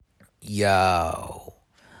Yo,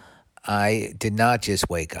 I did not just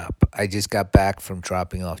wake up. I just got back from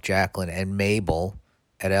dropping off Jacqueline and Mabel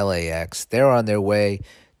at LAX. They're on their way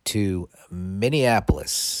to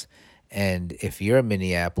Minneapolis. And if you're in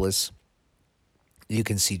Minneapolis, you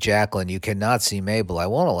can see Jacqueline. You cannot see Mabel. I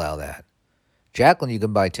won't allow that. Jacqueline, you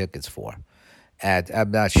can buy tickets for.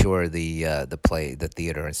 I'm not sure the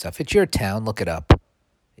theater and stuff. It's your town. Look it up.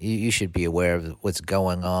 You should be aware of what's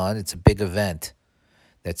going on. It's a big event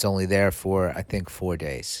that's only there for I think 4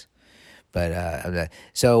 days. But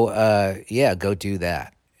yeah, go do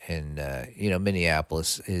that. And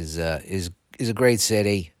Minneapolis is a great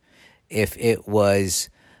city. If it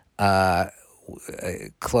was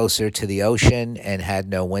closer to the ocean and had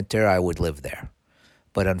no winter, I would live there.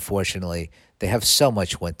 But unfortunately, they have so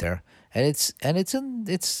much winter, and it's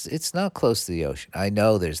not close to the ocean. I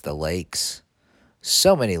know there's the lakes,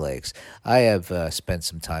 so many lakes. I have spent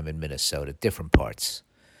some time in Minnesota, different parts,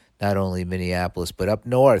 not only Minneapolis but up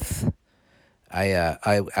north.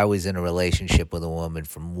 I was in a relationship with a woman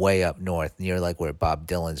from way up north, near like where Bob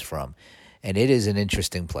Dylan's from, and it is an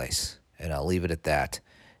interesting place. And I'll leave it at that.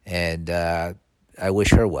 And I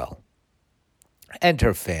wish her well, and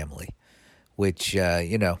her family, which I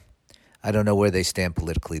don't know where they stand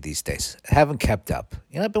politically these days. I haven't kept up.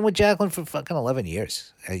 I've been with Jacqueline for fucking 11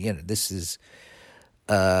 years. This is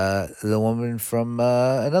the woman from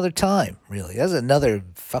another time. Really, that's another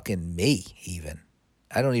fucking me. Even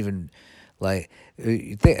I don't even. Like,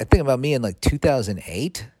 think about me in like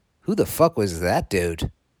 2008. Who the fuck was that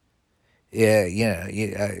dude? Yeah,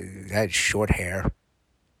 I had short hair.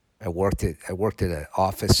 I worked at an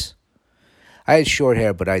office. I had short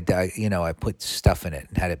hair, but I put stuff in it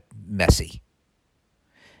and had it messy.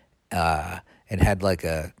 And had like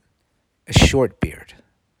a short beard,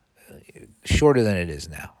 shorter than it is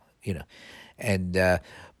now. And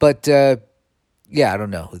but yeah, I don't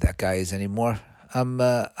know who that guy is anymore. I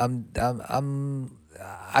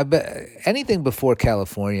bet anything before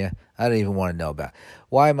California, I don't even want to know about.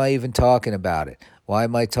 Why am I even talking about it? Why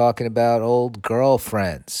am I talking about old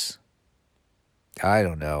girlfriends? I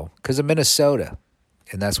don't know. Because of Minnesota.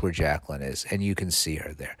 And that's where Jacqueline is. And you can see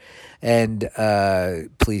her there. And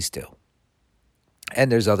please do.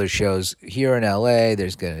 And there's other shows here in LA.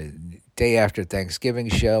 There's going to day after Thanksgiving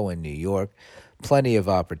show in New York. Plenty of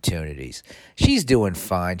opportunities. She's doing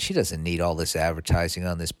fine. She doesn't need all this advertising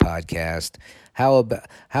on this podcast. How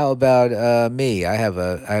about me? I have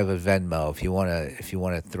a Venmo. If you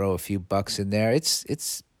wanna throw a few bucks in there,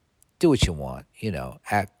 it's do what you want.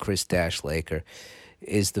 At Chris-Laker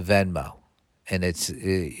is the Venmo, and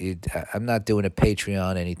I'm not doing a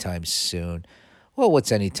Patreon anytime soon. Well,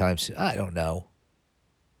 what's anytime soon? I don't know.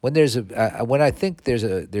 When when I think there's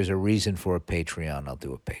a reason for a Patreon, I'll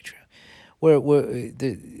do a Patreon.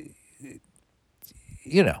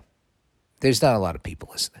 There's not a lot of people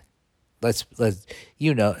listening. Let's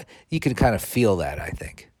you can kind of feel that. I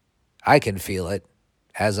think I can feel it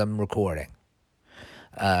as I'm recording.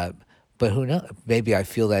 But who knows? Maybe I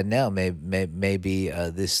feel that now. Maybe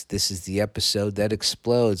this is the episode that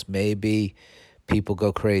explodes. Maybe people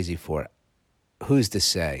go crazy for it. Who's to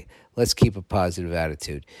say? Let's keep a positive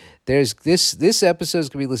attitude. There's this episode is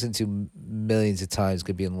going to be listened to millions of times. It's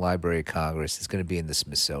going to be in the Library of Congress. It's going to be in the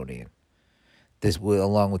Smithsonian. This will,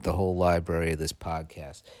 along with the whole library of this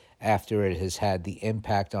podcast, after it has had the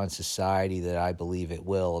impact on society that I believe it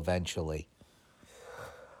will eventually.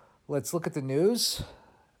 Let's look at the news.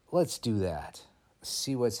 Let's do that.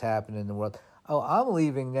 See what's happening in the world. Oh, I'm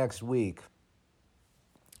leaving next week.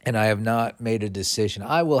 And I have not made a decision.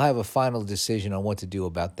 I will have a final decision on what to do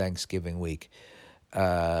about Thanksgiving week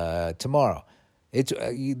tomorrow.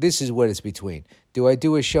 This is what it's between. Do I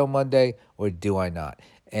do a show Monday or do I not?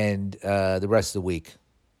 And the rest of the week,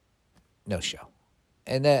 no show.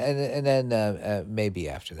 And then maybe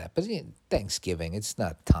after that. But Thanksgiving, it's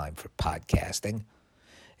not time for podcasting.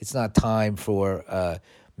 It's not time for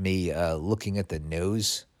me looking at the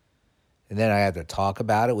news. And then I have to talk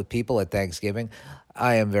about it with people at Thanksgiving.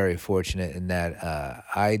 I am very fortunate in that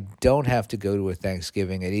I don't have to go to a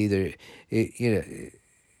Thanksgiving at either,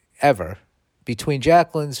 ever. Between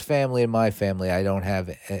Jacqueline's family and my family, we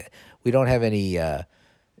don't have any,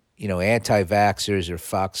 anti-vaxxers or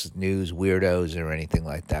Fox News weirdos or anything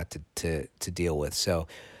like that to deal with. So,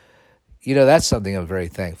 that's something I'm very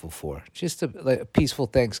thankful for. Just a peaceful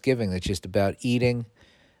Thanksgiving that's just about eating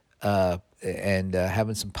and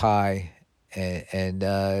having some pie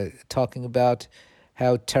and talking about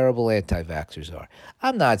how terrible anti-vaxxers are.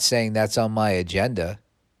 I'm not saying that's on my agenda.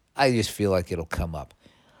 I just feel like it'll come up.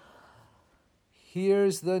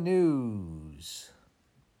 Here's the news.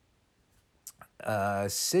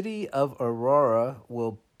 City of Aurora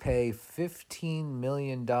will pay $15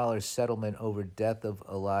 million settlement over death of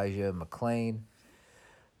Elijah McClain.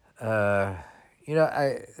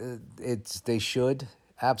 It's they should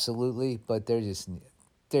absolutely, but there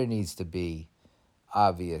needs to be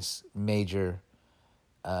obvious major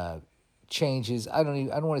changes. I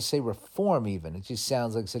don't want to say reform even. It just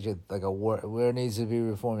sounds like such a word where it needs to be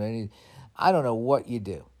reformed. I don't know what you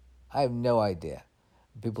do. I have no idea.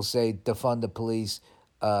 People say defund the police,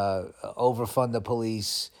 overfund the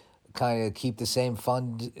police, kind of keep the same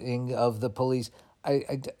funding of the police.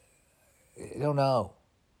 I don't know,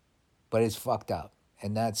 but it's fucked up.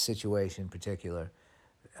 And that situation in particular,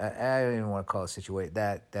 I don't even want to call it situation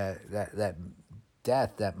that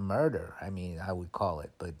death, that murder. I mean, I would call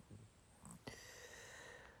it, but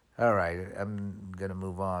all right, I'm gonna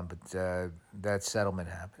move on. But that settlement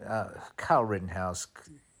happened. Kyle Rittenhouse.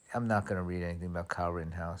 I'm not gonna read anything about Kyle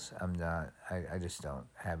Rittenhouse. I'm not. I just don't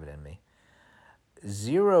have it in me.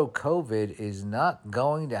 Zero COVID is not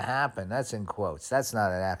going to happen. That's in quotes. That's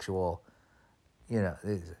not an actual.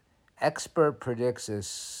 Expert predicts a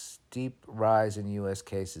steep rise in U.S.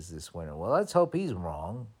 cases this winter. Well, let's hope he's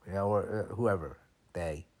wrong. Or whoever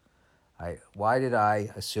they. Why did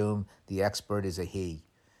I assume the expert is a he?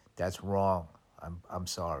 That's wrong. I'm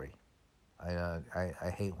sorry.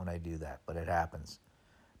 I hate when I do that, but it happens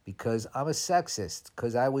because I'm a sexist.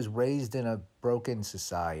 Because I was raised in a broken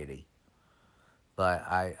society, but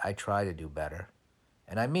I try to do better,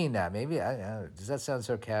 and I mean that. Maybe does that sound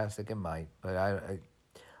sarcastic? It might, but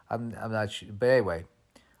I'm not sure. But anyway,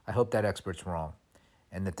 I hope that expert's wrong,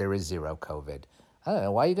 and that there is zero COVID. I don't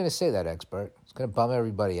know. Why are you going to say that, expert? It's going to bum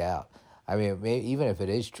everybody out. I mean, even if it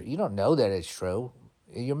is true, you don't know that it's true.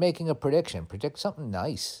 You're making a prediction. Predict something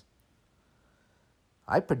nice.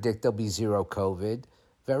 I predict there'll be zero COVID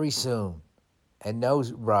very soon, and no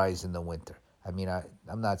rise in the winter. I mean,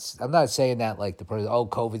 I'm not saying that like the person. Oh,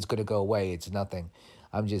 COVID's going to go away. It's nothing.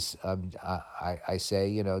 I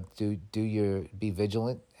say be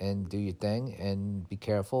vigilant and do your thing and be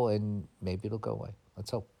careful, and maybe it'll go away.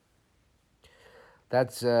 Let's hope.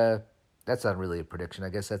 That's not really a prediction. I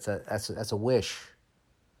guess that's a wish.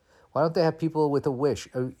 Why don't they have people with a wish?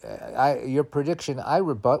 Your prediction, I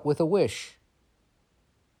rebut with a wish.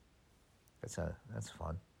 That's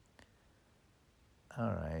fun.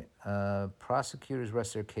 All right. Prosecutors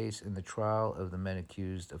rest their case in the trial of the men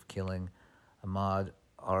accused of killing Ahmaud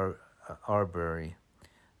Arbery.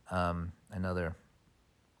 Another.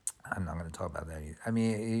 I'm not going to talk about that either. I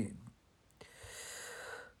mean,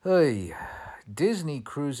 Disney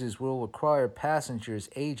cruises will require passengers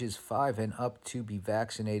ages 5 and up to be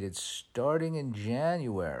vaccinated starting in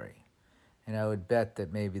January. And I would bet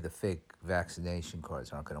that maybe the fake vaccination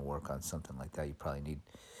cards aren't going to work on something like that. You probably need.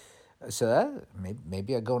 So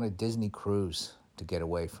maybe I go on a Disney cruise to get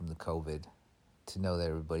away from the COVID, to know that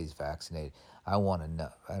everybody's vaccinated. I want to know.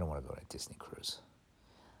 I don't want to go on a Disney cruise.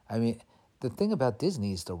 I mean, the thing about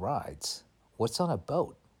Disney is the rides. What's on a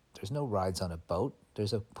boat? There's no rides on a boat.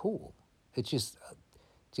 There's a pool. It's just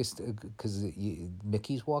because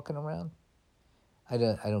Mickey's walking around. I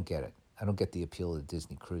don't get it. I don't get the appeal of the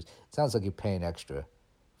Disney cruise. It sounds like you're paying extra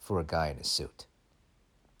for a guy in a suit.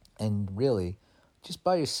 And really, just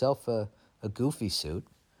buy yourself a goofy suit,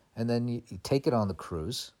 and then you take it on the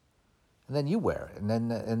cruise, and then you wear it, and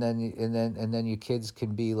then your kids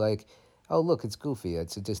can be like, oh, look, it's Goofy.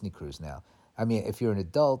 It's a Disney cruise now. I mean, if you're an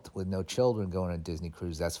adult with no children going on a Disney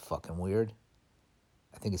cruise, that's fucking weird.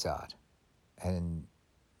 I think it's odd. And,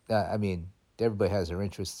 I mean, everybody has their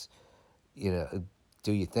interests. Do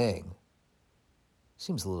your thing.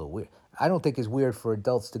 Seems a little weird. I don't think it's weird for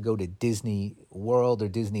adults to go to Disney World or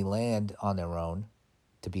Disneyland on their own,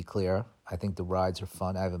 to be clear. I think the rides are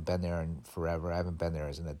fun. I haven't been there in forever. I haven't been there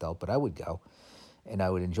as an adult, but I would go, and I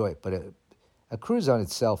would enjoy it. But a cruise on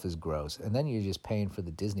itself is gross, and then you're just paying for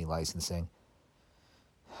the Disney licensing.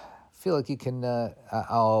 I feel like you can.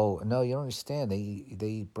 Oh no, you don't understand. They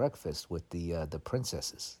eat breakfast with the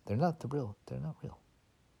princesses. They're not real. Those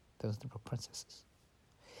are the real princesses.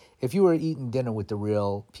 If you were eating dinner with the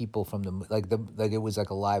real people from like it was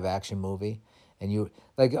like a live action movie, and you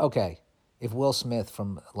okay, if Will Smith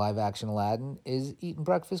from live action Aladdin is eating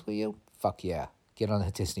breakfast with you, fuck yeah, get on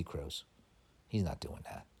a Disney cruise. He's not doing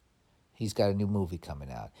that. He's got a new movie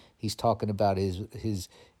coming out. He's talking about his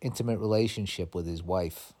intimate relationship with his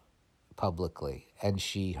wife publicly, and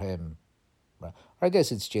him. Or I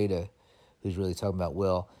guess it's Jada who's really talking about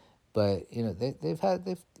Will, but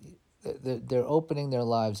they're opening their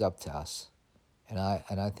lives up to us, and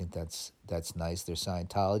I think that's nice. They're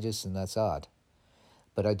Scientologists, and that's odd.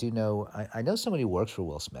 But I do know I know somebody who works for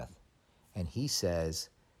Will Smith, and he says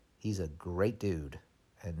he's a great dude,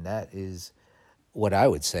 and that is what I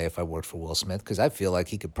would say if I worked for Will Smith, because I feel like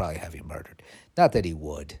he could probably have you murdered. Not that he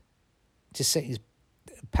would. Just say he's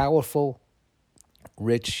powerful,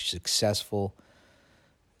 rich, successful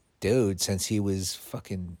dude since he was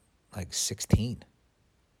fucking like 16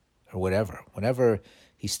 or whatever. Whenever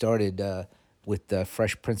he started with the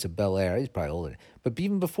Fresh Prince of Bel-Air, he's probably older. But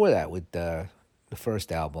even before that, with the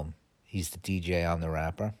first album, he's the DJ, I'm the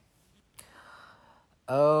rapper.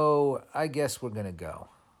 Oh, I guess we're gonna go.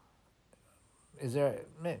 Is there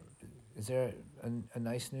a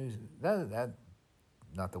nice news that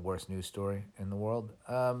not the worst news story in the world?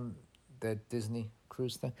 That Disney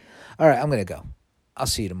cruise thing. All right, I'm gonna go. I'll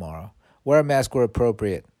see you tomorrow. Wear a mask where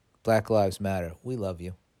appropriate. Black Lives Matter. We love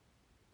you.